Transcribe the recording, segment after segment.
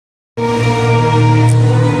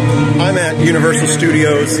at Universal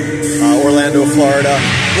Studios, Orlando, Florida.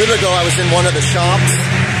 A little ago I was in one of the shops,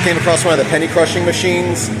 came across one of the penny crushing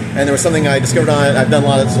machines, and there was something I discovered on it. I've done a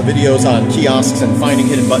lot of videos on kiosks and finding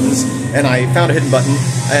hidden buttons, and I found a hidden button,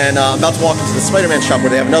 and I'm about to walk into the Spider-Man shop where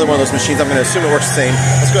they have another one of those machines. I'm going to assume it works the same.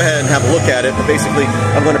 Let's go ahead and have a look at it. But basically,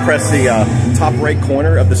 I'm going to press the top right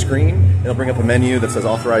corner of the screen. It'll bring up a menu that says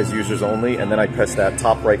authorized users only, and then I press that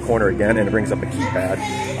top right corner again, and it brings up a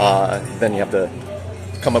keypad. Then you have to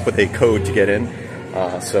come up with a code to get in.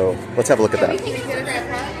 So let's have a look at that.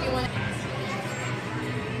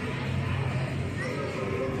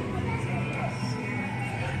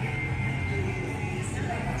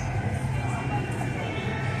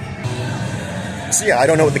 So yeah, I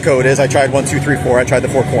don't know what the code is. I tried 1, 2, 3, 4. I tried the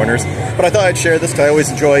 4 corners. But I thought I'd share this because I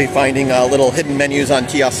always enjoy finding little hidden menus on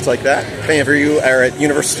kiosks like that. If any of you are at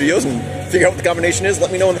Universal Studios and figure out what the combination is,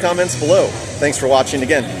 let me know in the comments below. Thanks for watching.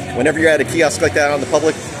 Again, whenever you're at a kiosk like that on the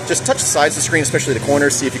public, just touch the sides of the screen, especially the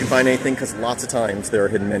corners, see if you can find anything, because lots of times there are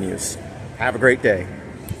hidden menus. Have a great day.